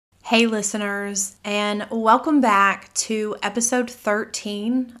Hey listeners, and welcome back to episode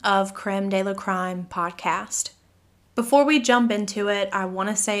 13 of Creme de la Crime podcast. Before we jump into it, I want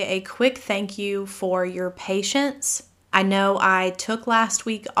to say a quick thank you for your patience. I know I took last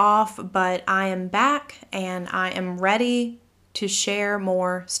week off, but I am back and I am ready to share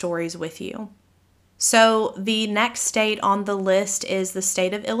more stories with you. So the next state on the list is the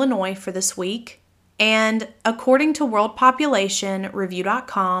state of Illinois for this week. And according to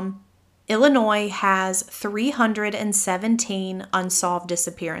worldpopulationreview.com, Illinois has 317 unsolved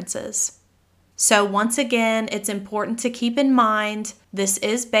disappearances. So once again, it's important to keep in mind this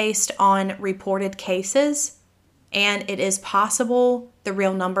is based on reported cases, and it is possible the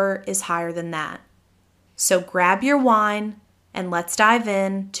real number is higher than that. So grab your wine and let's dive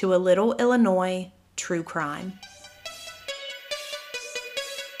in to a little Illinois true crime.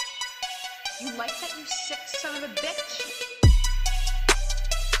 You like that, you sick son of a bitch?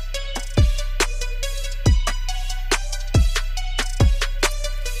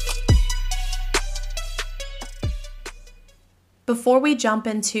 Before we jump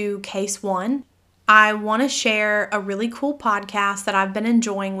into case one, I want to share a really cool podcast that I've been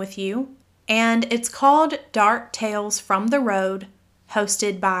enjoying with you, and it's called Dark Tales from the Road,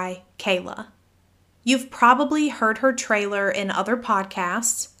 hosted by Kellett. You've probably heard her trailer in other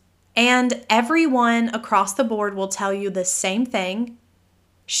podcasts, and everyone across the board will tell you the same thing.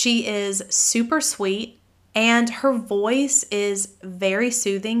 She is super sweet, and her voice is very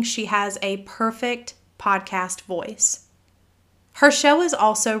soothing. She has a perfect podcast voice. Her show is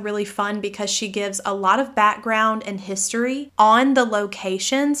also really fun because she gives a lot of background and history on the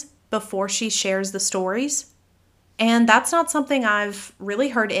locations before she shares the stories. And that's not something I've really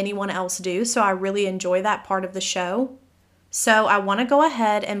heard anyone else do, so I really enjoy that part of the show. So I want to go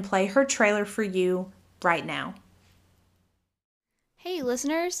ahead and play her trailer for you right now. Hey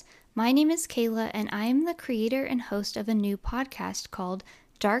listeners, my name is Kayla and I am the creator and host of a new podcast called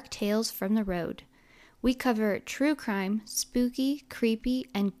Dark Tales from the Road. We cover true crime, spooky, creepy,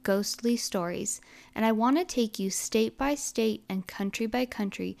 and ghostly stories, and I want to take you state by state and country by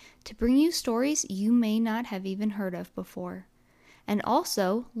country to bring you stories you may not have even heard of before, and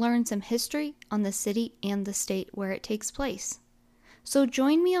also learn some history on the city and the state where it takes place. So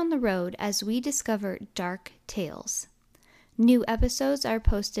join me on the road as we discover dark tales. New episodes are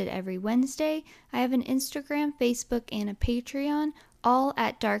posted every Wednesday. I have an Instagram, Facebook, and a Patreon, all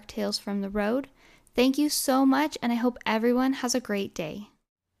at Dark Tales from the Road. Thank you so much, and I hope everyone has a great day.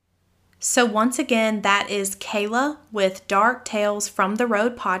 So once again, that is Kayla with Dark Tales from the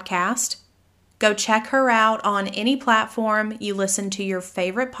Road podcast. Go check her out on any platform you listen to your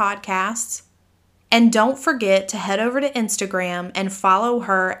favorite podcasts. And don't forget to head over to Instagram and follow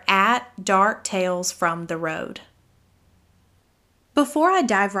her at Dark Tales from the Road. Before I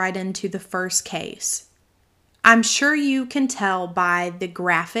dive right into the first case, I'm sure you can tell by the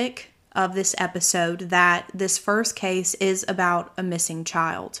graphic of this episode that this first case is about a missing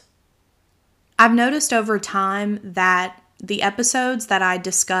child. I've noticed over time that the episodes that I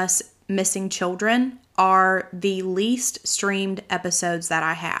discuss missing children are the least streamed episodes that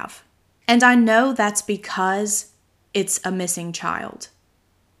I have. And I know that's because it's a missing child.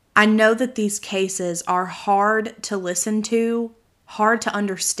 I know that these cases are hard to listen to, hard to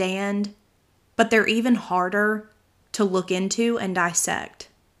understand, but they're even harder to look into and dissect.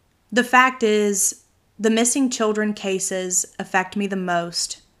 The fact is, the missing children cases affect me the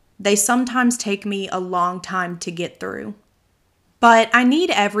most. They sometimes take me a long time to get through. But I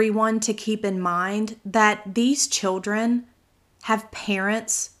need everyone to keep in mind that these children have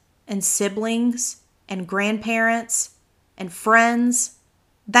parents and siblings and grandparents and friends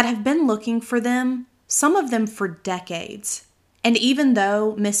that have been looking for them, some of them for decades. And even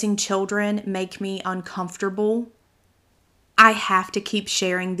though missing children make me uncomfortable, I have to keep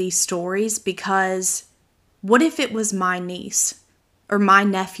sharing these stories because what if it was my niece or my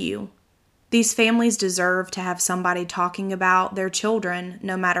nephew? These families deserve to have somebody talking about their children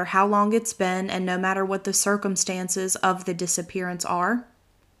no matter how long it's been and no matter what the circumstances of the disappearance are.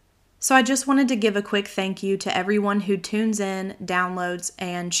 So I just wanted to give a quick thank you to everyone who tunes in, downloads,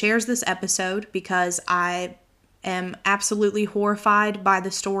 and shares this episode because I am absolutely horrified by the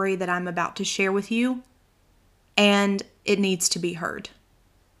story that I'm about to share with you, and it needs to be heard.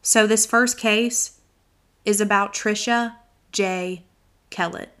 So this first case is about Tricia J.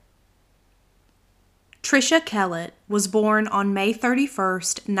 Kellett. Tricia Kellett was born on May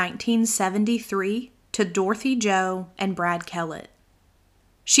 31st, 1973 to Dorothy Jo and Brad Kellett.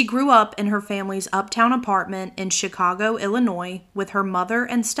 She grew up in her family's uptown apartment in Chicago, Illinois, with her mother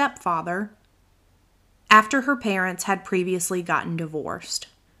and stepfather after her parents had previously gotten divorced.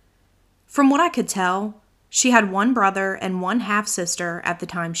 From what I could tell, she had one brother and one half-sister at the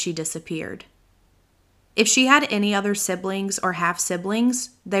time she disappeared. If she had any other siblings or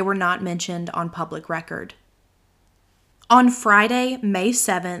half-siblings, they were not mentioned on public record. On Friday, May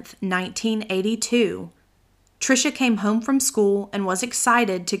 7th, 1982, Tricia came home from school and was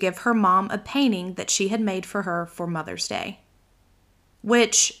excited to give her mom a painting that she had made for her for Mother's Day.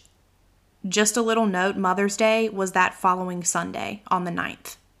 Which, just a little note, Mother's Day was that following Sunday on the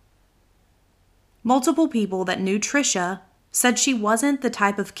 9th. Multiple people that knew Tricia said she wasn't the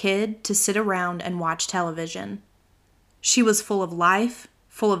type of kid to sit around and watch television. She was full of life,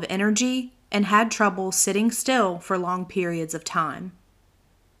 full of energy, and had trouble sitting still for long periods of time.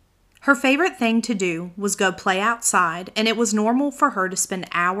 Her favorite thing to do was go play outside, and it was normal for her to spend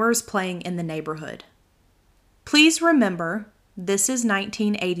hours playing in the neighborhood. Please remember, this is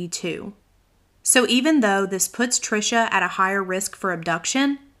 1982. So even though this puts Tricia at a higher risk for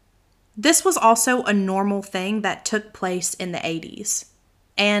abduction, this was also a normal thing that took place in the 80s.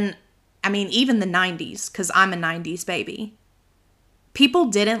 And, even the 90s, because I'm a 90s baby. People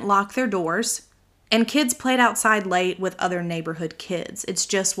didn't lock their doors, and kids played outside late with other neighborhood kids. It's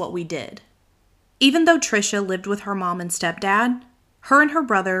just what we did. Even though Tricia lived with her mom and stepdad, her and her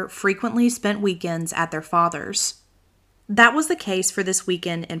brother frequently spent weekends at their father's. That was the case for this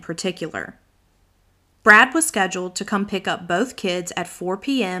weekend in particular. Brad was scheduled to come pick up both kids at 4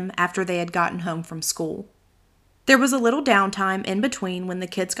 p.m. after they had gotten home from school. There was a little downtime in between when the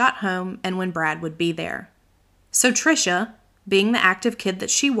kids got home and when Brad would be there. So Tricia, being the active kid that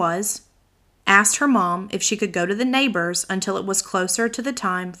she was, asked her mom if she could go to the neighbors until it was closer to the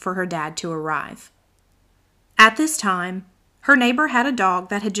time for her dad to arrive. At this time, her neighbor had a dog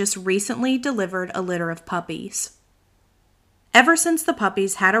that had just recently delivered a litter of puppies. Ever since the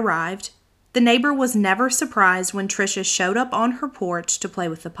puppies had arrived, the neighbor was never surprised when Tricia showed up on her porch to play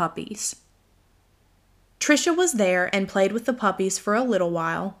with the puppies. Tricia was there and played with the puppies for a little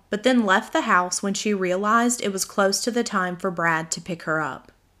while, but then left the house when she realized it was close to the time for Brad to pick her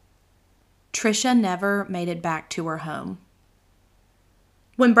up. Tricia never made it back to her home.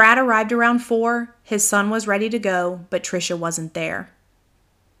 When Brad arrived around 4, his son was ready to go, but Tricia wasn't there.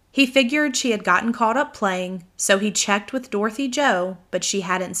 He figured she had gotten caught up playing, so he checked with Dorothy Jo, but she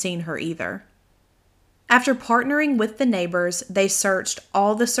hadn't seen her either. After partnering with the neighbors, they searched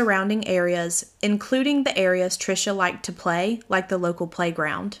all the surrounding areas, including the areas Tricia liked to play, like the local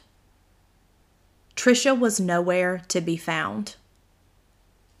playground. Tricia was nowhere to be found.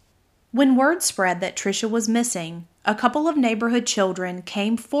 When word spread that Tricia was missing, a couple of neighborhood children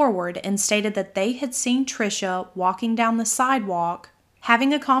came forward and stated that they had seen Tricia walking down the sidewalk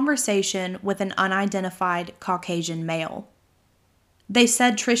having a conversation with an unidentified Caucasian male. They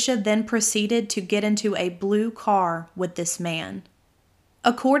said Tricia then proceeded to get into a blue car with this man.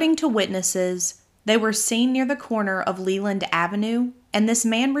 According to witnesses, they were seen near the corner of Leland Avenue, and this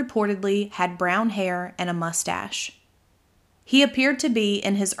man reportedly had brown hair and a mustache. He appeared to be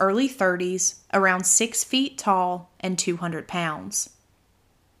in his early 30s, around 6 feet tall and 200 pounds.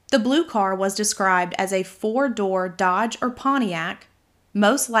 The blue car was described as a 4-door Dodge or Pontiac,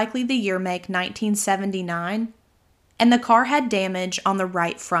 most likely the year make 1979, and the car had damage on the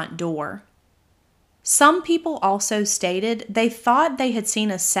right front door. Some people also stated they thought they had seen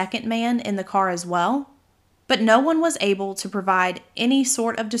a second man in the car as well, but no one was able to provide any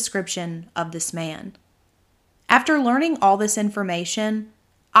sort of description of this man. After learning all this information,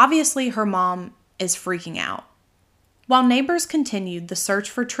 obviously her mom is freaking out. While neighbors continued the search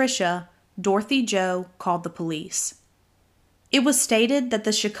for Tricia, Dorothy Jo called the police. It was stated that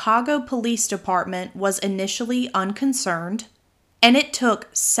the Chicago Police Department was initially unconcerned, and it took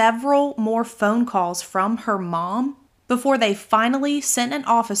several more phone calls from her mom before they finally sent an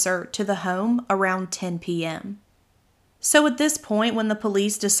officer to the home around 10 p.m. So at this point, when the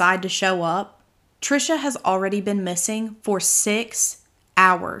police decide to show up, Tricia has already been missing for 6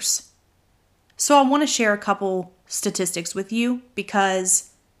 hours. So I want to share a couple statistics with you because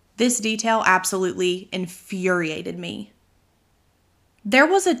this detail absolutely infuriated me. There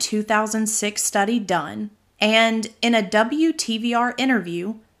was a 2006 study done, and in a WTVR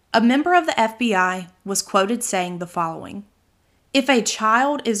interview, a member of the FBI was quoted saying the following: "If a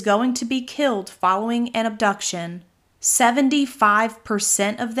child is going to be killed following an abduction,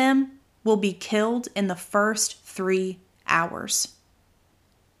 75% of them will be killed in the first 3 hours.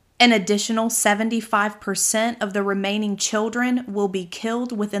 An additional 75% of the remaining children will be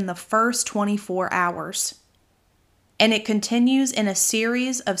killed within the first 24 hours. And it continues in a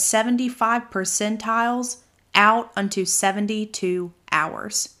series of 75 percentiles out unto 72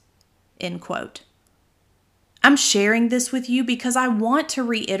 hours." End quote. I'm sharing this with you because I want to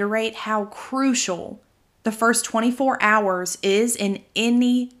reiterate how crucial the first 24 hours is in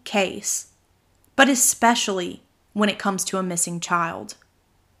any case, but especially when it comes to a missing child.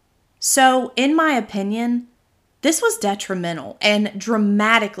 So, in my opinion, this was detrimental and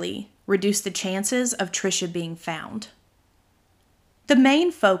dramatically reduced the chances of Tricia being found. The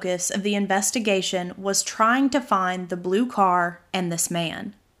main focus of the investigation was trying to find the blue car and this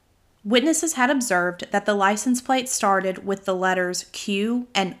man. Witnesses had observed that the license plate started with the letters Q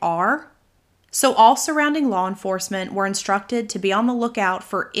and R, so all surrounding law enforcement were instructed to be on the lookout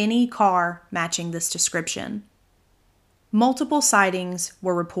for any car matching this description. Multiple sightings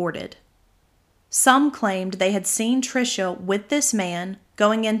were reported. Some claimed they had seen Tricia with this man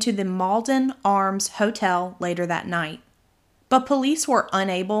going into the Malden Arms Hotel later that night, but police were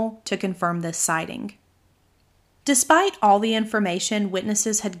unable to confirm this sighting. Despite all the information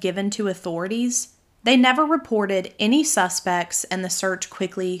witnesses had given to authorities, they never reported any suspects and the search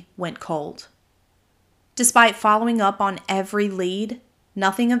quickly went cold. Despite following up on every lead,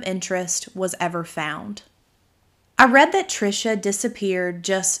 nothing of interest was ever found. I read that Tricia disappeared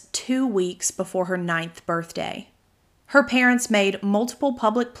just 2 weeks before her 9th birthday. Her parents made multiple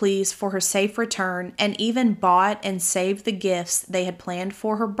public pleas for her safe return and even bought and saved the gifts they had planned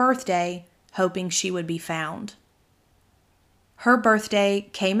for her birthday, hoping she would be found. Her birthday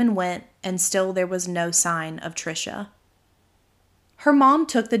came and went, and still there was no sign of Tricia. Her mom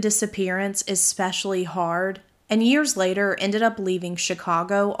took the disappearance especially hard, and years later ended up leaving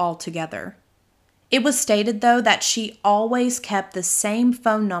Chicago altogether. It was stated, though, that she always kept the same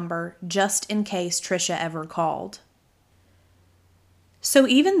phone number just in case Tricia ever called. So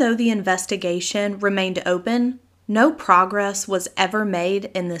even though the investigation remained open, no progress was ever made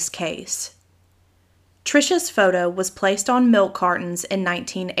in this case. Tricia's photo was placed on milk cartons in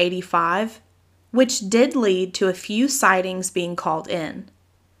 1985, which did lead to a few sightings being called in,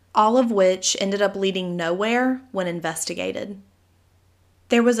 all of which ended up leading nowhere when investigated.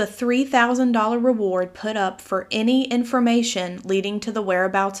 There was a $3,000 reward put up for any information leading to the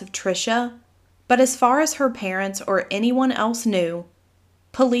whereabouts of Tricia, but as far as her parents or anyone else knew,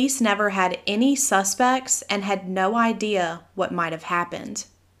 police never had any suspects and had no idea what might have happened.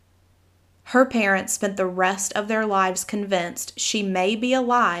 Her parents spent the rest of their lives convinced she may be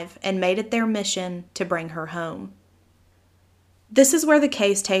alive and made it their mission to bring her home. This is where the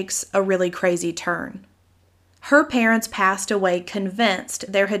case takes a really crazy turn. Her parents passed away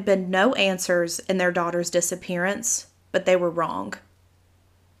convinced there had been no answers in their daughter's disappearance, but they were wrong.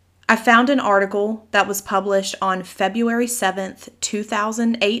 I found an article that was published on February 7th,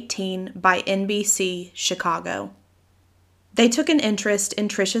 2018 by NBC Chicago. They took an interest in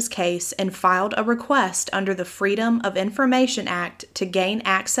Tricia's case and filed a request under the Freedom of Information Act to gain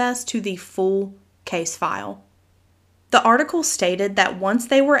access to the full case file. The article stated that once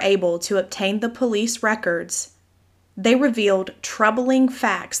they were able to obtain the police records, they revealed troubling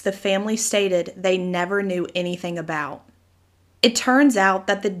facts the family stated they never knew anything about. It turns out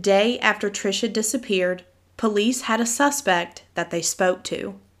that the day after Tricia disappeared, police had a suspect that they spoke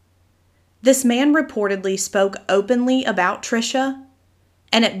to. This man reportedly spoke openly about Tricia,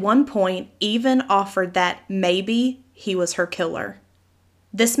 and at one point even offered that maybe he was her killer.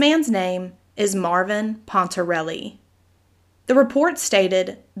 This man's name is Marvin Pontarelli. The report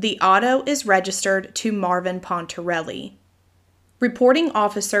stated the auto is registered to Marvin Pontarelli. Reporting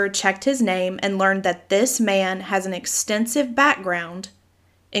officer checked his name and learned that this man has an extensive background,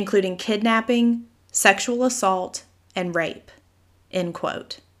 including kidnapping, sexual assault, and rape. End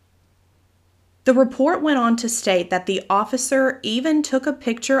quote. The report went on to state that the officer even took a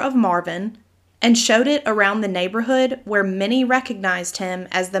picture of Marvin and showed it around the neighborhood where many recognized him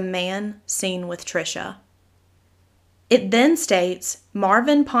as the man seen with Tricia. It then states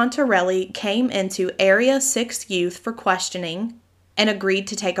Marvin Pontarelli came into Area 6 Youth for questioning and agreed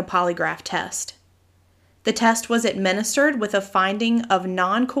to take a polygraph test. The test was administered with a finding of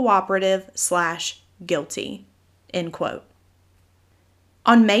non-cooperative/guilty. End quote.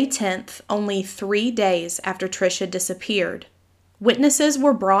 On May 10th, only 3 days after Tricia disappeared, witnesses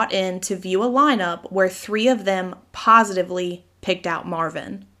were brought in to view a lineup where 3 of them positively picked out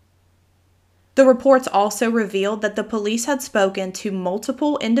Marvin. The reports also revealed that the police had spoken to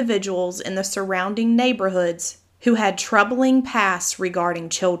multiple individuals in the surrounding neighborhoods who had troubling pasts regarding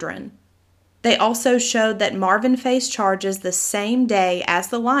children. They also showed that Marvin faced charges the same day as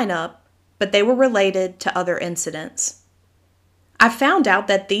the lineup, but they were related to other incidents. I found out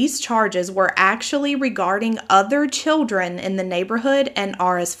that these charges were actually regarding other children in the neighborhood and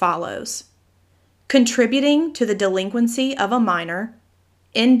are as follows: contributing to the delinquency of a minor,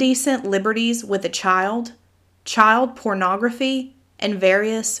 indecent liberties with a child, child pornography, and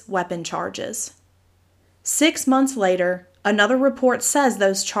various weapon charges. 6 months later, another report says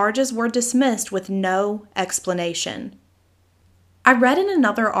those charges were dismissed with no explanation. I read in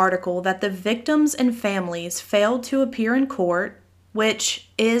another article that the victims and families failed to appear in court, which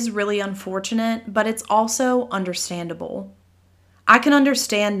is really unfortunate, but it's also understandable. I can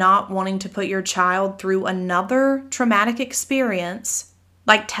understand not wanting to put your child through another traumatic experience,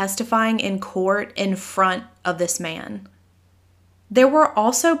 like testifying in court in front of this man. There were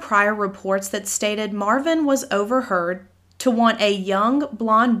also prior reports that stated Marvin was overheard to want a young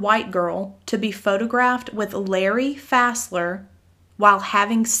blonde white girl to be photographed with Larry Fassler while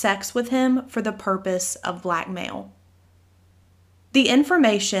having sex with him for the purpose of blackmail. The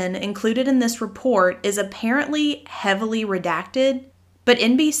information included in this report is apparently heavily redacted, but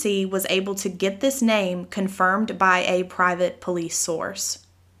NBC was able to get this name confirmed by a private police source.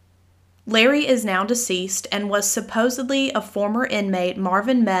 Larry is now deceased and was supposedly a former inmate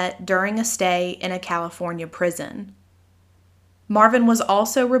Marvin met during a stay in a California prison. Marvin was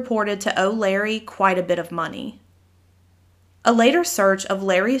also reported to owe Larry quite a bit of money. A later search of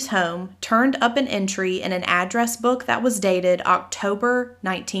Larry's home turned up an entry in an address book that was dated October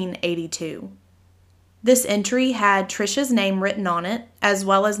 1982. This entry had Tricia's name written on it, as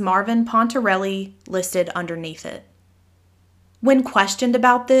well as Marvin Pontarelli listed underneath it. When questioned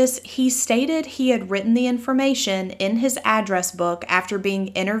about this, he stated he had written the information in his address book after being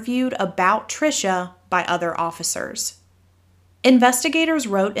interviewed about Tricia by other officers. Investigators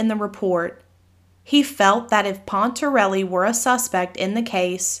wrote in the report, he felt that if Pontarelli were a suspect in the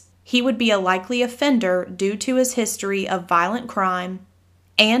case, he would be a likely offender due to his history of violent crime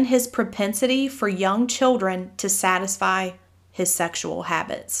and his propensity for young children to satisfy his sexual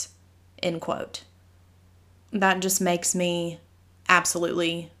habits. End quote. That just makes me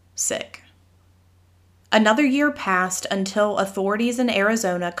absolutely sick. Another year passed until authorities in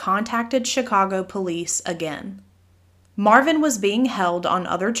Arizona contacted Chicago police again. Marvin was being held on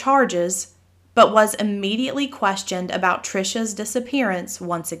other charges, but was immediately questioned about Tricia's disappearance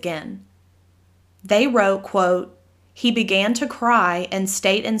once again. They wrote, quote, he began to cry and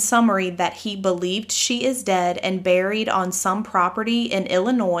state in summary that he believed she is dead and buried on some property in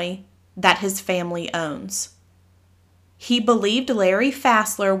Illinois that his family owns. He believed Larry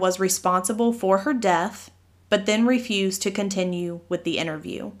Fassler was responsible for her death, but then refused to continue with the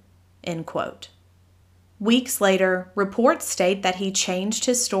interview. End quote. Weeks later, reports state that he changed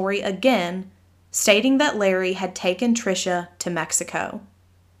his story again, stating that Larry had taken Tricia to Mexico.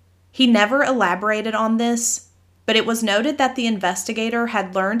 He never elaborated on this, but it was noted that the investigator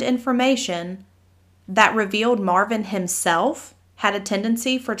had learned information that revealed Marvin himself had a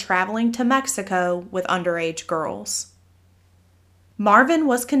tendency for traveling to Mexico with underage girls. Marvin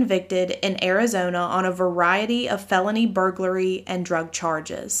was convicted in Arizona on a variety of felony burglary and drug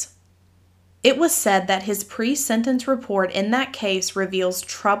charges. It was said that his pre-sentence report in that case reveals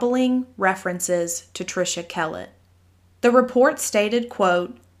troubling references to Tricia Kellett. The report stated,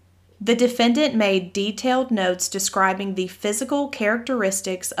 quote, the defendant made detailed notes describing the physical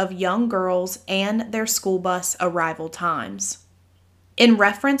characteristics of young girls and their school bus arrival times. In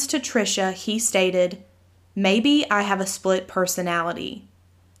reference to Tricia, he stated, maybe I have a split personality.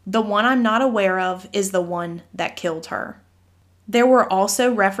 The one I'm not aware of is the one that killed her. There were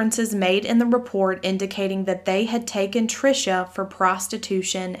also references made in the report indicating that they had taken Tricia for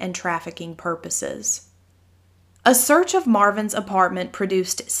prostitution and trafficking purposes. A search of Marvin's apartment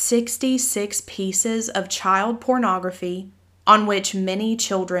produced 66 pieces of child pornography on which many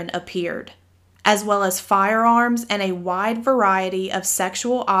children appeared, as well as firearms and a wide variety of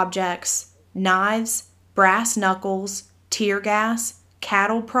sexual objects, knives, brass knuckles, tear gas,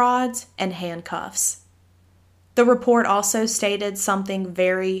 cattle prods, and handcuffs. The report also stated something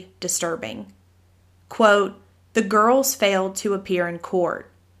very disturbing. Quote, the girls failed to appear in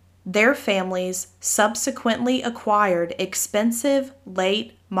court. Their families subsequently acquired expensive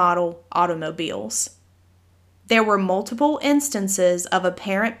late-model automobiles. There were multiple instances of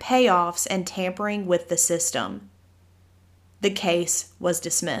apparent payoffs and tampering with the system. The case was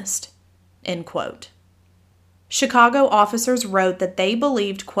dismissed. End quote. Chicago officers wrote that they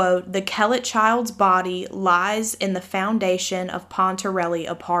believed, quote, the Kellett child's body lies in the foundation of Pontarelli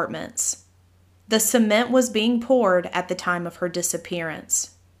Apartments. The cement was being poured at the time of her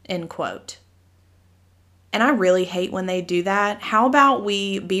disappearance, end quote. And I really hate when they do that. How about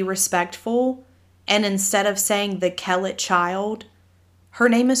we be respectful and instead of saying the Kellett child, her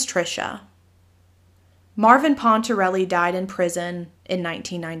name is Tricia. Marvin Pontarelli died in prison in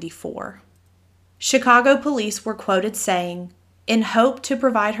 1994. Chicago police were quoted saying, In hope to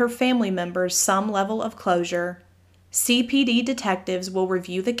provide her family members some level of closure, CPD detectives will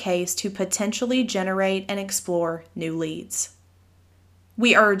review the case to potentially generate and explore new leads.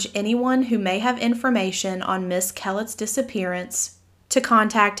 We urge anyone who may have information on Miss Kellett's disappearance to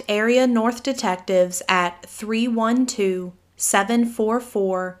contact Area North detectives at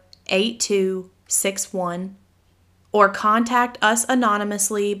 312-744-8261 or contact us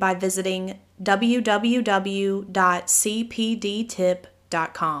anonymously by visiting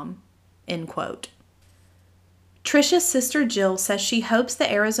www.cpdtip.com." End quote. Tricia's sister Jill says she hopes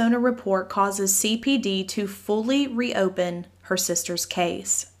the Arizona report causes CPD to fully reopen her sister's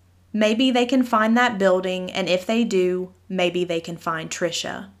case. Maybe they can find that building, and if they do, maybe they can find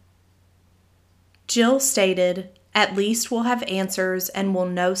Tricia. Jill stated, "At least we'll have answers and we'll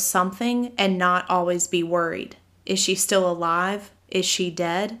know something and not always be worried. Is she still alive? Is she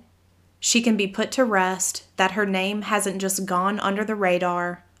dead? She can be put to rest that her name hasn't just gone under the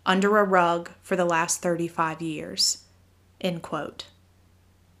radar, under a rug for the last 35 years." End quote.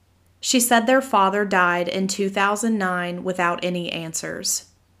 She said their father died in 2009 without any answers.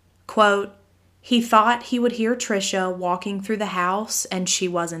 Quote, "He thought he would hear Tricia walking through the house and she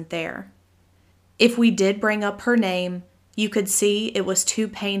wasn't there. If we did bring up her name, you could see it was too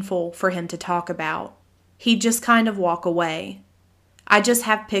painful for him to talk about. He'd just kind of walk away. I just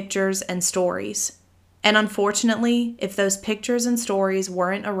have pictures and stories. And unfortunately, if those pictures and stories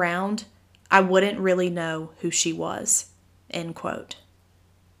weren't around, I wouldn't really know who she was." End quote.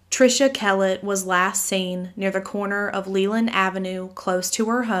 Tricia Kellett was last seen near the corner of Leland Avenue close to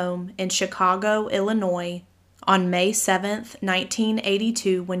her home in Chicago, Illinois, on May 7th,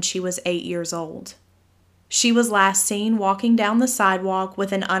 1982, when she was 8 years old. She was last seen walking down the sidewalk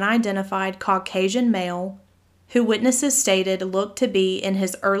with an unidentified Caucasian male who witnesses stated looked to be in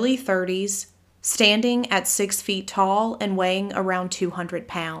his early 30s, standing at 6 feet tall and weighing around 200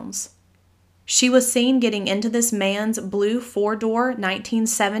 pounds. She was seen getting into this man's blue 4-door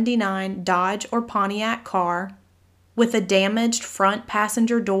 1979 Dodge or Pontiac car with a damaged front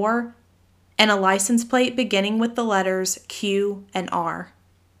passenger door and a license plate beginning with the letters Q and R.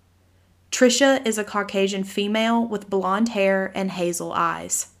 Tricia is a Caucasian female with blonde hair and hazel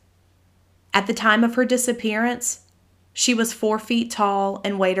eyes. At the time of her disappearance, she was 4 feet tall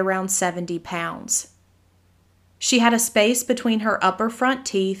and weighed around 70 pounds. She had a space between her upper front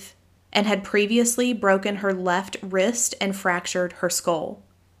teeth and had previously broken her left wrist and fractured her skull.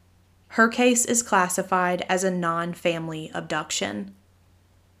 Her case is classified as a non-family abduction.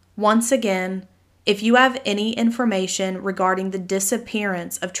 Once again, if you have any information regarding the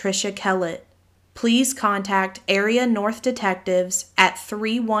disappearance of Tricia Kellett, please contact Area North detectives at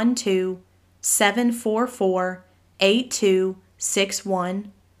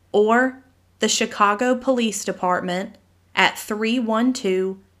 312-744-8261 or the Chicago Police Department at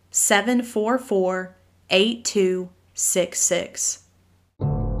 312-744-8266.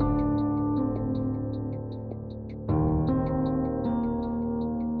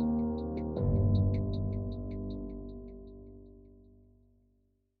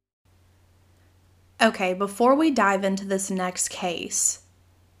 Okay, before we dive into this next case,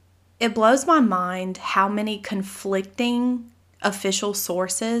 it blows my mind how many conflicting official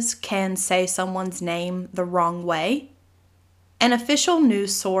sources can say someone's name the wrong way. An official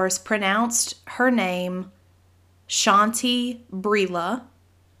news source pronounced her name Chaunti Bryla,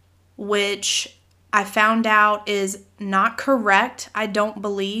 which I found out is not correct, I don't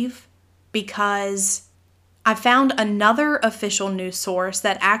believe, because I found another official news source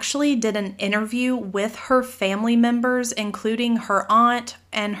that actually did an interview with her family members, including her aunt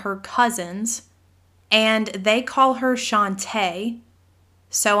and her cousins, and they call her Chaunti,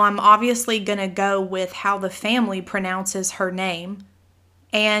 so I'm obviously going to go with how the family pronounces her name.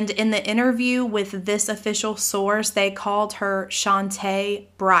 And in the interview with this official source, they called her Chaunti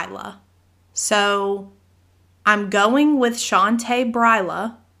Bryla. So I'm going with Chaunti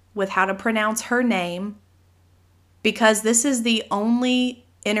Bryla with how to pronounce her name, because this is the only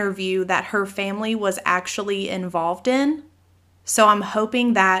interview that her family was actually involved in. So I'm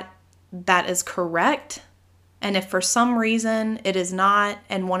hoping that that is correct. And if for some reason it is not,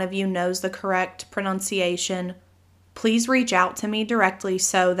 and one of you knows the correct pronunciation, please reach out to me directly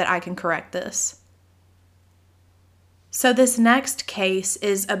so that I can correct this. So this next case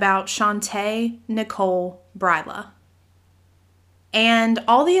is about Chaunti Nicole Bryla. And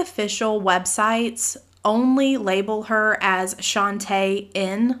all the official websites only label her as Chaunti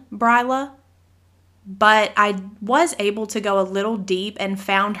N. Bryla, but I was able to go a little deep and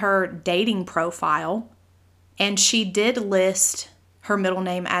found her dating profile, and she did list her middle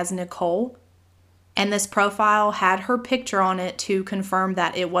name as Nicole, and this profile had her picture on it to confirm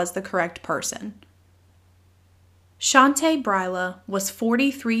that it was the correct person. Chaunti Bryla was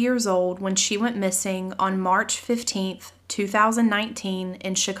 43 years old when she went missing on March 15, 2019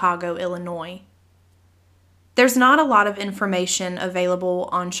 in Chicago, Illinois. There's not a lot of information available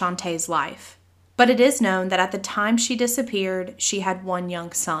on Chaunti's life, but it is known that at the time she disappeared, she had one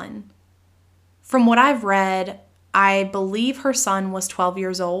young son. From what I've read, I believe her son was 12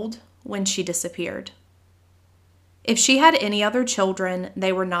 years old when she disappeared. If she had any other children,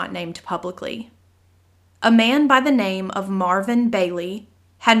 they were not named publicly. A man by the name of Marvin Bailey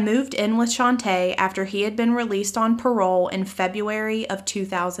had moved in with Chaunti after he had been released on parole in February of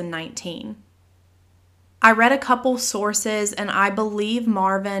 2019. I read a couple sources, and I believe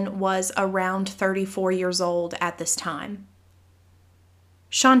Marvin was around 34 years old at this time.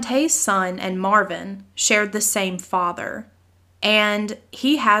 Chaunti's son and Marvin shared the same father, and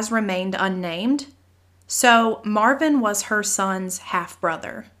he has remained unnamed, so Marvin was her son's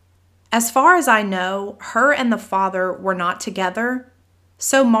half-brother. As far as I know, her and the father were not together,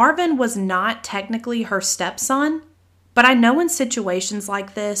 so Marvin was not technically her stepson, but I know in situations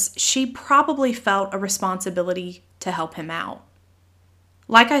like this, she probably felt a responsibility to help him out.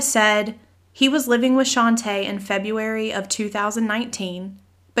 Like I said, he was living with Chaunti in February of 2019,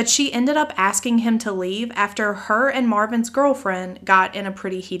 but she ended up asking him to leave after her and Marvin's girlfriend got in a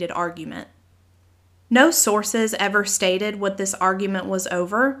pretty heated argument. No sources ever stated what this argument was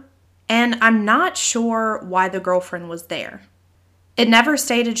over, and I'm not sure why the girlfriend was there. It never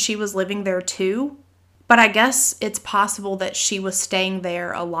stated she was living there too, but I guess it's possible that she was staying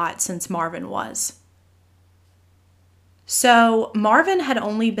there a lot since Marvin was. So Marvin had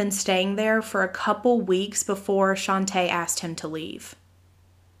only been staying there for a couple weeks before Chaunti asked him to leave.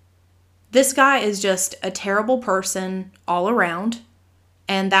 This guy is just a terrible person all around,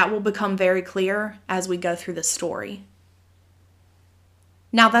 and that will become very clear as we go through the story.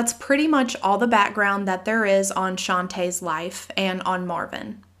 Now, that's pretty much all the background that there is on Chaunti's life and on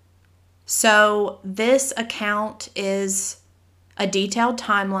Marvin. So this account is a detailed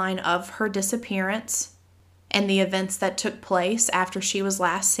timeline of her disappearance and the events that took place after she was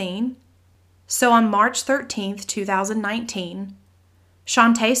last seen. So on March 13th, 2019,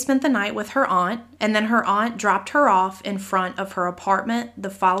 Chaunti spent the night with her aunt, and then her aunt dropped her off in front of her apartment the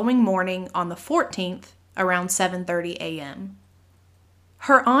following morning on the 14th around 7:30 a.m.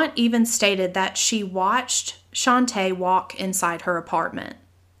 Her aunt even stated that she watched Chaunti walk inside her apartment.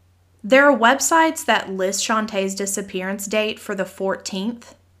 There are websites that list Chaunti's disappearance date for the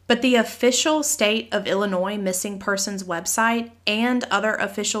 14th, but the official State of Illinois Missing Persons website and other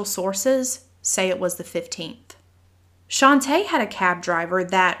official sources say it was the 15th. Chaunti had a cab driver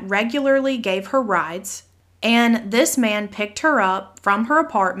that regularly gave her rides, and this man picked her up from her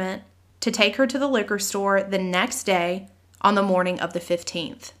apartment to take her to the liquor store the next day on the morning of the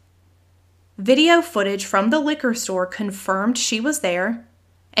 15th. Video footage from the liquor store confirmed she was there,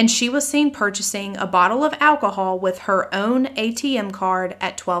 and she was seen purchasing a bottle of alcohol with her own ATM card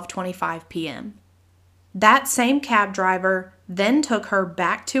at 12:25 p.m. That same cab driver then took her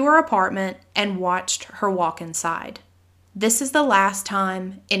back to her apartment and watched her walk inside. This is the last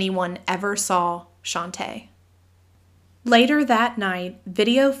time anyone ever saw Chaunti. Later that night,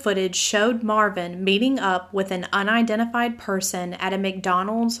 video footage showed Marvin meeting up with an unidentified person at a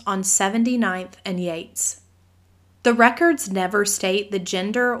McDonald's on 79th and Yates. The records never state the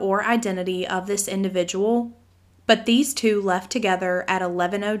gender or identity of this individual, but these two left together at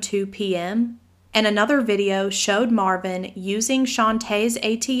 11:02 p.m., and another video showed Marvin using Chaunti's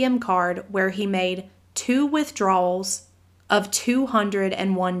ATM card where he made 2 withdrawals of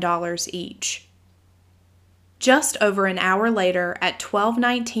 $201 each. Just over an hour later, at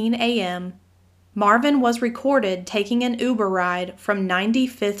 12:19 a.m., Marvin was recorded taking an Uber ride from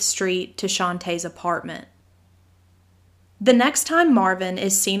 95th Street to Chaunti's apartment. The next time Marvin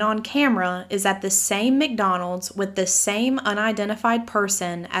is seen on camera is at the same McDonald's with the same unidentified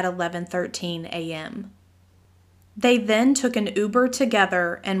person at 11:13 a.m. They then took an Uber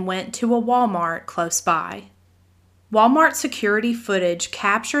together and went to a Walmart close by. Walmart security footage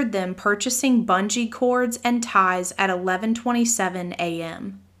captured them purchasing bungee cords and ties at 11:27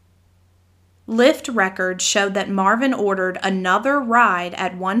 a.m. Lyft records showed that Marvin ordered another ride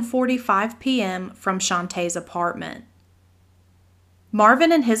at 1:45 p.m. from Chaunti's apartment.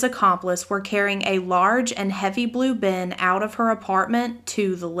 Marvin and his accomplice were carrying a large and heavy blue bin out of her apartment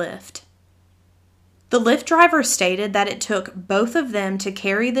to the Lyft. The Lyft driver stated that it took both of them to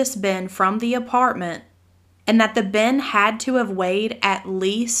carry this bin from the apartment, and that the bin had to have weighed at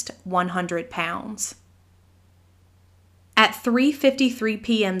least 100 pounds. At 3:53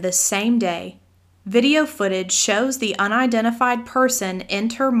 p.m. the same day, Video footage shows the unidentified person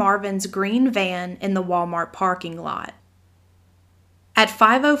enter Marvin's green van in the Walmart parking lot. At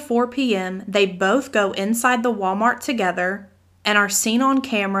 5:04 p.m., they both go inside the Walmart together and are seen on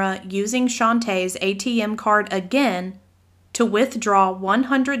camera using Chaunti's ATM card again to withdraw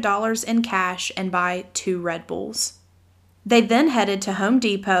 $100 in cash and buy 2 Red Bulls. They then headed to Home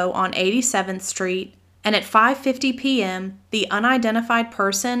Depot on 87th Street, and at 5:50 p.m., the unidentified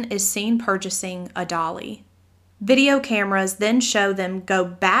person is seen purchasing a dolly. Video cameras then show them go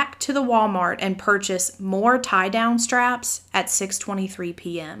back to the Walmart and purchase more tie-down straps at 6:23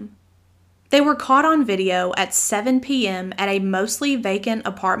 p.m. They were caught on video at 7 p.m. at a mostly vacant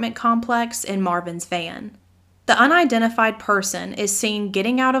apartment complex in Marvin's van. The unidentified person is seen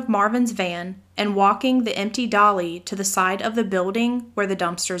getting out of Marvin's van and walking the empty dolly to the side of the building where the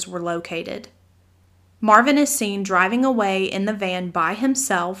dumpsters were located. Marvin is seen driving away in the van by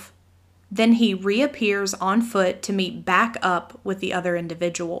himself. Then he reappears on foot to meet back up with the other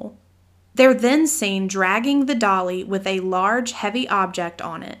individual. They're then seen dragging the dolly with a large, heavy object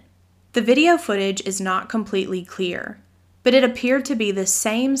on it. The video footage is not completely clear, but it appeared to be the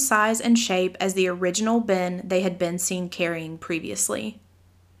same size and shape as the original bin they had been seen carrying previously.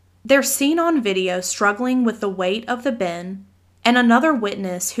 They're seen on video struggling with the weight of the bin, and another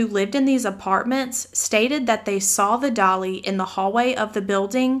witness who lived in these apartments stated that they saw the dolly in the hallway of the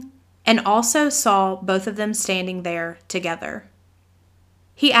building and also saw both of them standing there together.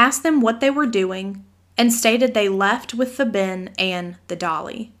 He asked them what they were doing and stated they left with the bin and the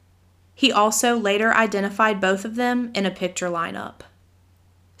dolly. He also later identified both of them in a picture lineup.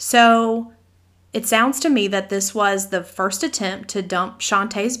 So, it sounds to me that this was the first attempt to dump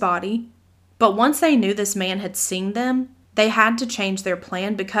Chaunti's body, but once they knew this man had seen them, they had to change their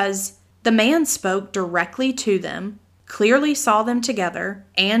plan because the man spoke directly to them, clearly saw them together,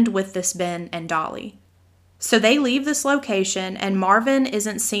 and with this bin and dolly. So they leave this location, and Marvin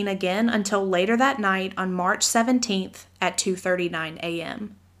isn't seen again until later that night on March 17th at 2:39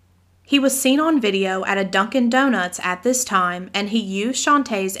 a.m. He was seen on video at a Dunkin' Donuts at this time, and he used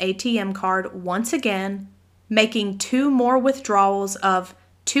Chaunti's ATM card once again, making 2 more withdrawals of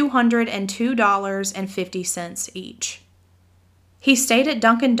 $202.50 each. He stayed at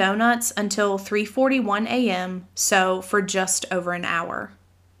Dunkin' Donuts until 3:41 a.m., so for just over an hour.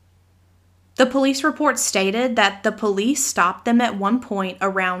 The police report stated that the police stopped them at one point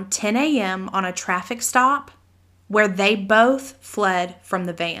around 10 a.m. on a traffic stop, where they both fled from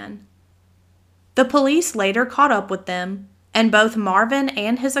the van. The police later caught up with them, and both Marvin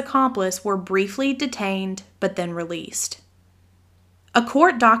and his accomplice were briefly detained but then released. A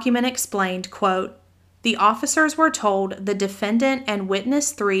court document explained, quote, "The officers were told the defendant and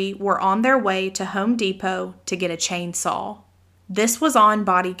witness 3 were on their way to Home Depot to get a chainsaw. This was on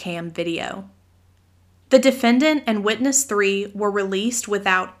body cam video. The defendant and witness 3 were released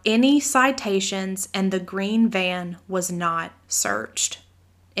without any citations, and the green van was not searched."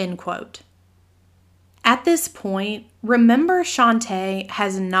 End quote. At this point, remember Chaunti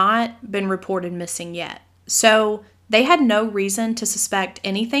has not been reported missing yet, so they had no reason to suspect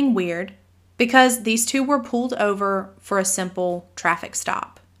anything weird because these 2 were pulled over for a simple traffic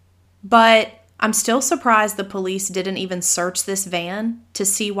stop. But I'm still surprised the police didn't even search this van to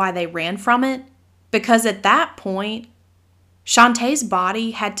see why they ran from it, because at that point, Chaunti's body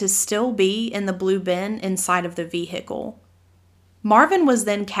had to still be in the blue bin inside of the vehicle. Marvin was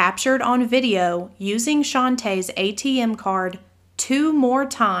then captured on video using Chaunti's ATM card 2 more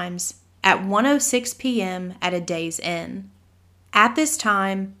times at 1:06 p.m. at a Days Inn. At this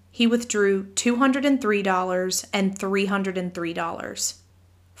time, he withdrew $203 and $303.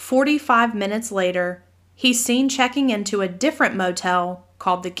 45 minutes later, he's seen checking into a different motel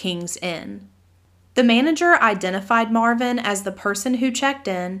called the King's Inn. The manager identified Marvin as the person who checked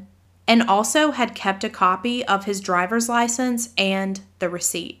in and also had kept a copy of his driver's license and the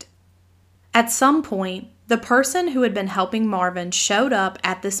receipt. At some point, the person who had been helping Marvin showed up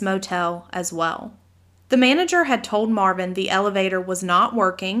at this motel as well. The manager had told Marvin the elevator was not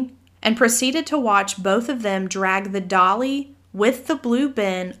working and proceeded to watch both of them drag the dolly with the blue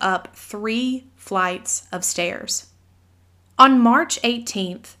bin up 3 flights of stairs. On March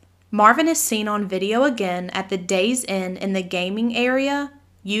 18th, Marvin is seen on video again at the Days Inn in the gaming area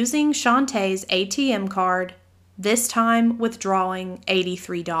using Chaunti's ATM card, this time withdrawing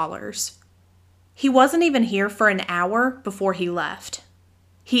 $83. He wasn't even here for an hour before he left.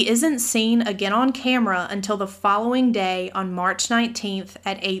 He isn't seen again on camera until the following day on March 19th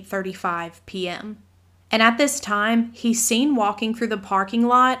at 8:35 p.m. And at this time, he's seen walking through the parking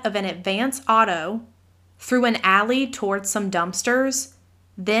lot of an Advance Auto, through an alley towards some dumpsters,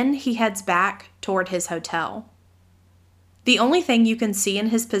 Then he heads back toward his hotel. The only thing you can see in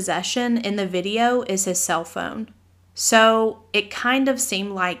his possession in the video is his cell phone. So it kind of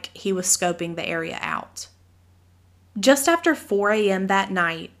seemed like he was scoping the area out. Just after 4 a.m. that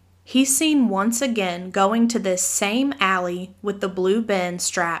night, he's seen once again going to this same alley with the blue bin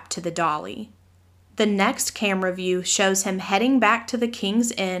strapped to the dolly. The next camera view shows him heading back to the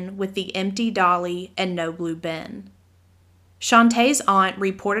King's Inn with the empty dolly and no blue bin. Chaunti's aunt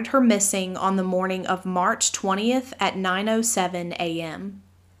reported her missing on the morning of March 20th at 9:07 a.m.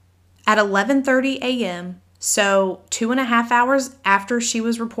 At 11:30 a.m., so 2.5 hours after she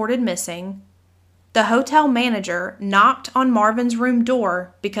was reported missing, the hotel manager knocked on Marvin's room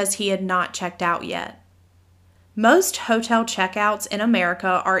door because he had not checked out yet. Most hotel checkouts in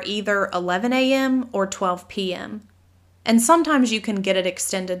America are either 11 a.m. or 12 p.m., and sometimes you can get it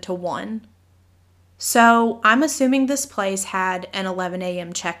extended to 1. So I'm assuming this place had an 11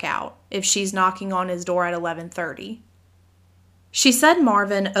 a.m. checkout if she's knocking on his door at 11:30. She said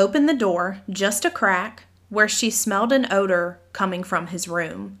Marvin opened the door just a crack where she smelled an odor coming from his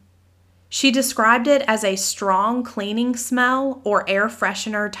room. She described it as a strong cleaning smell or air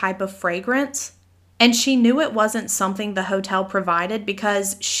freshener type of fragrance, and she knew it wasn't something the hotel provided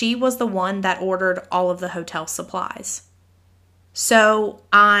because she was the one that ordered all of the hotel supplies. So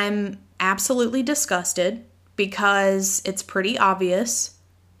I'm absolutely disgusted because it's pretty obvious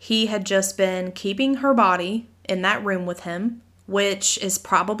he had just been keeping her body in that room with him, which is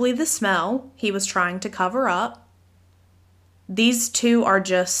probably the smell he was trying to cover up. These two are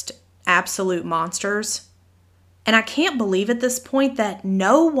just absolute monsters. And I can't believe at this point that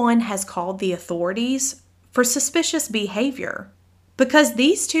no one has called the authorities for suspicious behavior, because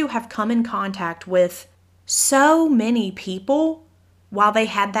these two have come in contact with so many people while they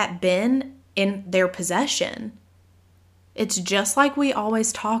had that bin in their possession. It's just like we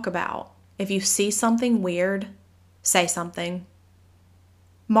always talk about. If you see something weird, say something.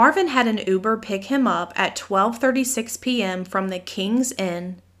 Marvin had an Uber pick him up at 12:36 p.m. from the King's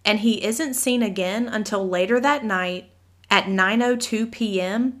Inn, and he isn't seen again until later that night at 9:02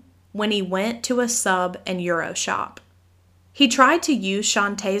 p.m. when he went to a sub and Euro shop. He tried to use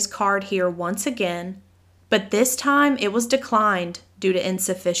Chaunti's card here once again, but this time it was declined due to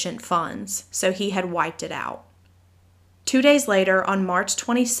insufficient funds, so he had wiped it out. 2 days later, on March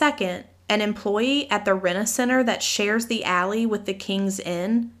 22nd, an employee at the rent-a-center that shares the alley with the King's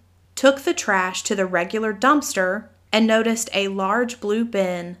Inn took the trash to the regular dumpster and noticed a large blue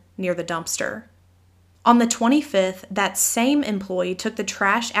bin near the dumpster. On the 25th, that same employee took the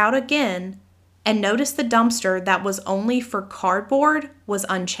trash out again and noticed the dumpster that was only for cardboard was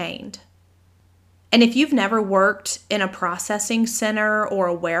unchained. And if you've never worked in a processing center or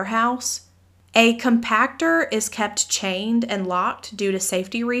a warehouse, a compactor is kept chained and locked due to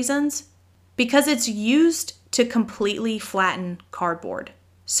safety reasons because it's used to completely flatten cardboard.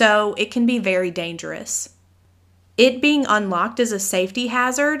 So it can be very dangerous. It being unlocked is a safety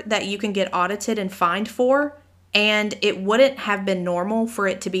hazard that you can get audited and fined for, and it wouldn't have been normal for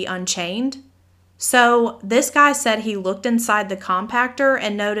it to be unchained. So this guy said he looked inside the compactor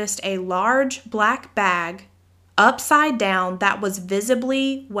and noticed a large black bag upside down that was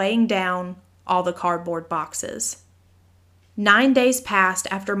visibly weighing down all the cardboard boxes. 9 days passed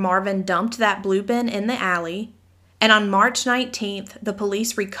after Marvin dumped that blue bin in the alley, and on March 19th, the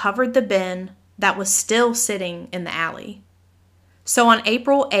police recovered the bin that was still sitting in the alley. So on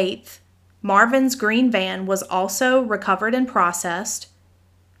April 8th, Marvin's green van was also recovered and processed,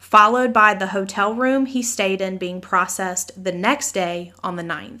 followed by the hotel room he stayed in being processed the next day on the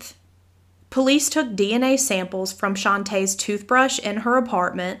 9th. Police took DNA samples from Chaunti's toothbrush in her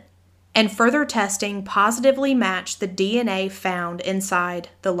apartment, and further testing positively matched the DNA found inside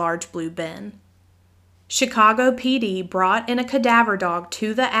the large blue bin. Chicago PD brought in a cadaver dog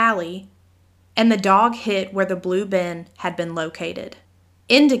to the alley, and the dog hit where the blue bin had been located,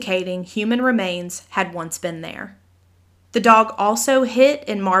 indicating human remains had once been there. The dog also hit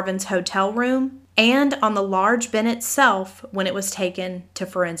in Marvin's hotel room and on the large bin itself when it was taken to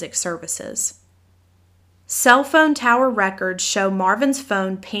forensic services. Cell phone tower records show Marvin's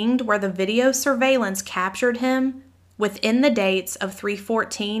phone pinged where the video surveillance captured him within the dates of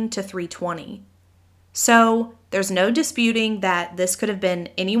 3/14 to 3/20. So there's no disputing that this could have been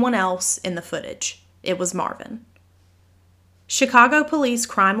anyone else in the footage. It was Marvin. Chicago Police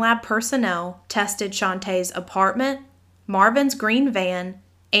Crime Lab personnel tested Chaunti's apartment, Marvin's green van,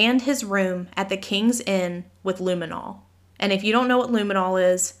 and his room at the King's Inn with luminol. And if you don't know what luminol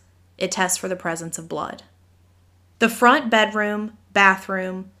is, it tests for the presence of blood. The front bedroom,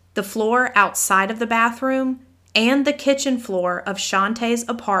 bathroom, the floor outside of the bathroom, and the kitchen floor of Chaunti's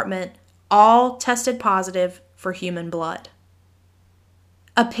apartment all tested positive for human blood.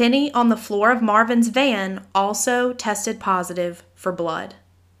 A penny on the floor of Marvin's van also tested positive for blood.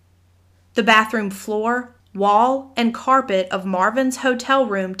 The bathroom floor, wall, and carpet of Marvin's hotel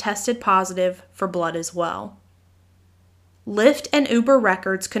room tested positive for blood as well. Lyft and Uber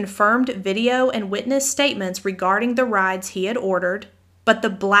records confirmed video and witness statements regarding the rides he had ordered, but the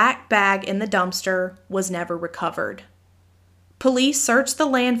black bag in the dumpster was never recovered. Police searched the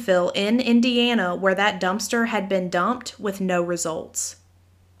landfill in Indiana where that dumpster had been dumped with no results.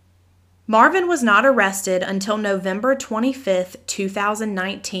 Marvin was not arrested until November 25,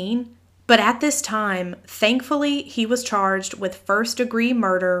 2019, but at this time, thankfully, he was charged with first-degree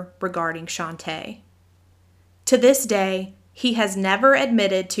murder regarding Chaunti. To this day, he has never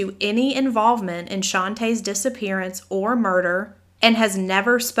admitted to any involvement in Chaunti's disappearance or murder and has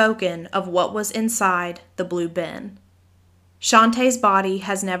never spoken of what was inside the blue bin. Chaunti's body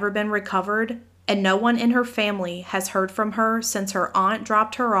has never been recovered, and no one in her family has heard from her since her aunt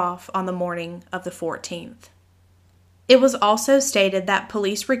dropped her off on the morning of the 14th. It was also stated that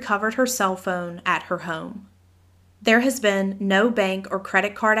police recovered her cell phone at her home. There has been no bank or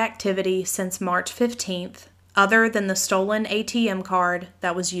credit card activity since March 15th, other than the stolen ATM card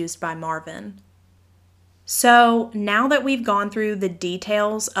that was used by Marvin. So, now that we've gone through the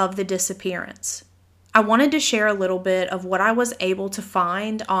details of the disappearance, I wanted to share a little bit of what I was able to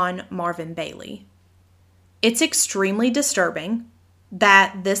find on Marvin Bailey. It's extremely disturbing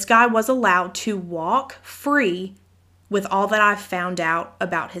that this guy was allowed to walk free with all that I've found out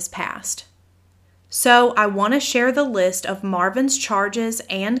about his past. So I want to share the list of Marvin's charges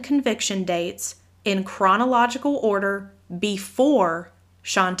and conviction dates in chronological order before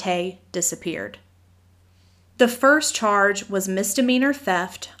Chaunti disappeared. The first charge was misdemeanor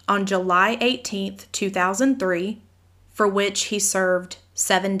theft on July 18, 2003, for which he served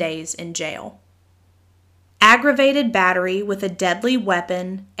 7 days in jail. Aggravated battery with a deadly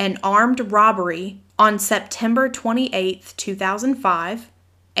weapon and armed robbery on September 28, 2005,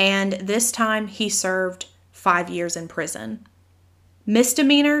 and this time he served 5 years in prison.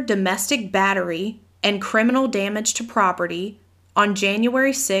 Misdemeanor domestic battery and criminal damage to property on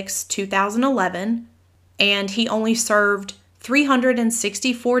January 6, 2011, and he only served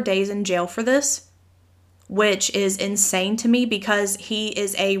 364 days in jail for this, which is insane to me because he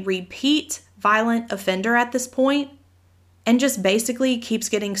is a repeat violent offender at this point and just basically keeps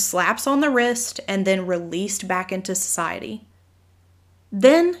getting slaps on the wrist and then released back into society.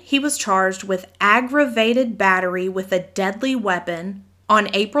 Then he was charged with aggravated battery with a deadly weapon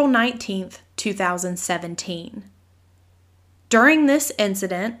on April 19, 2017. During this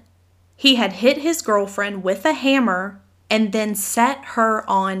incident, he had hit his girlfriend with a hammer and then set her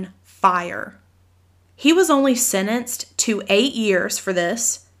on fire. He was only sentenced to 8 years for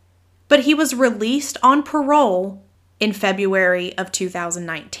this, but he was released on parole in February of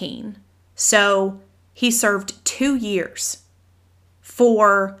 2019. So he served 2 years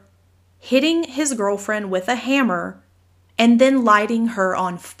for hitting his girlfriend with a hammer and then lighting her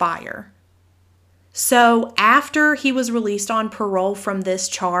on fire. So after he was released on parole from this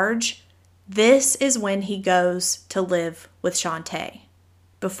charge, this is when he goes to live with Chaunti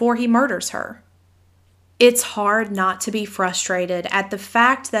before he murders her. It's hard not to be frustrated at the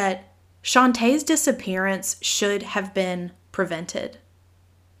fact that Chaunti's disappearance should have been prevented.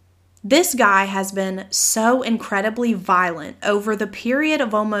 This guy has been so incredibly violent over the period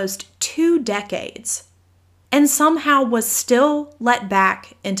of almost 2 decades and somehow was still let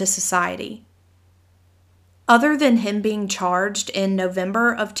back into society. Other than him being charged in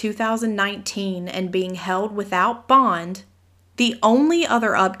November of 2019 and being held without bond, the only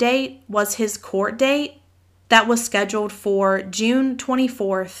other update was his court date that was scheduled for June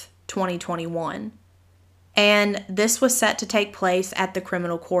 24th, 2021. And this was set to take place at the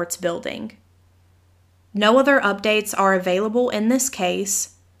criminal courts building. No other updates are available in this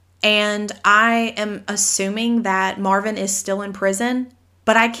case, and I am assuming that Marvin is still in prison,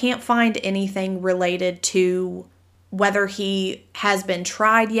 but I can't find anything related to whether he has been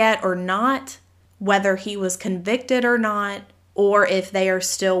tried yet or not, whether he was convicted or not, or if they are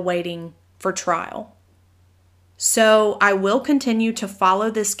still waiting for trial. So I will continue to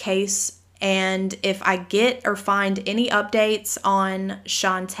follow this case, and if I get or find any updates on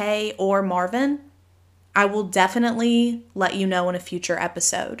Chaunti or Marvin, I will definitely let you know in a future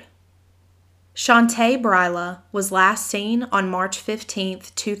episode. Chaunti Bryla was last seen on March 15,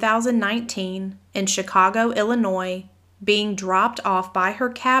 2019 in Chicago, Illinois, being dropped off by her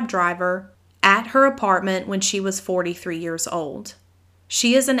cab driver at her apartment when she was 43 years old.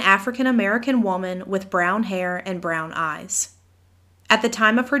 She is an African American woman with brown hair and brown eyes. At the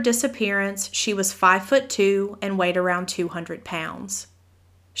time of her disappearance, she was 5'2" and weighed around 200 pounds.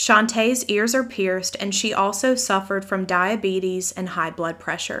 Chaunti's ears are pierced, and she also suffered from diabetes and high blood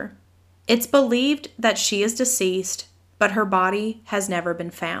pressure. It's believed that she is deceased, but her body has never been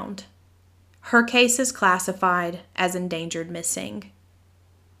found. Her case is classified as endangered missing.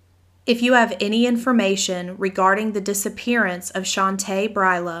 If you have any information regarding the disappearance of Chaunti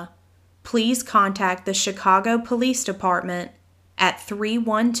Bryla, please contact the Chicago Police Department at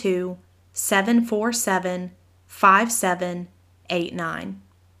 312-747-5789.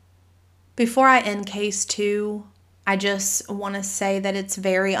 Before I end case 2, I just want to say that it's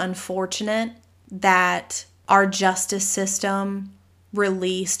very unfortunate that our justice system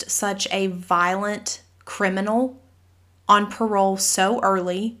released such a violent criminal on parole so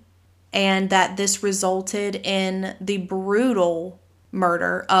early, and that this resulted in the brutal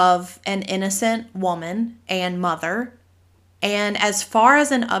murder of an innocent woman and mother. And as far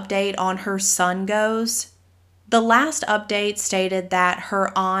as an update on her son goes, the last update stated that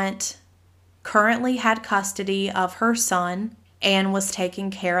her aunt currently had custody of her son and was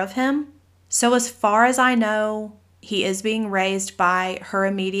taking care of him. So as far as I know, he is being raised by her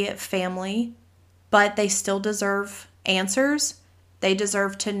immediate family, but they still deserve answers. They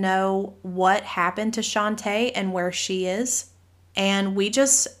deserve to know what happened to Chaunti and where she is. And we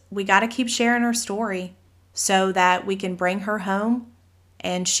got to keep sharing her story so that we can bring her home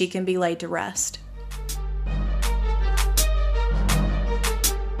and she can be laid to rest.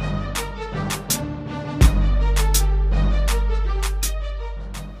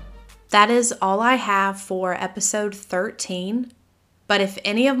 That is all I have for episode 13. But if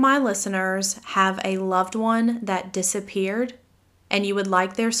any of my listeners have a loved one that disappeared and you would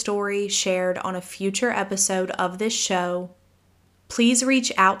like their story shared on a future episode of this show, please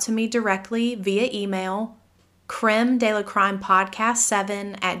reach out to me directly via email,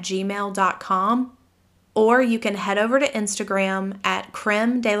 cremdelacrimepodcast7@gmail.com, or you can head over to Instagram at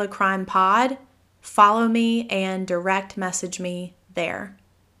cremdelacrimepod, follow me, and direct message me there.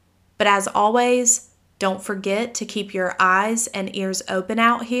 But as always, don't forget to keep your eyes and ears open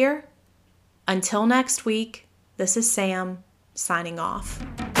out here. Until next week, this is Sam, signing off.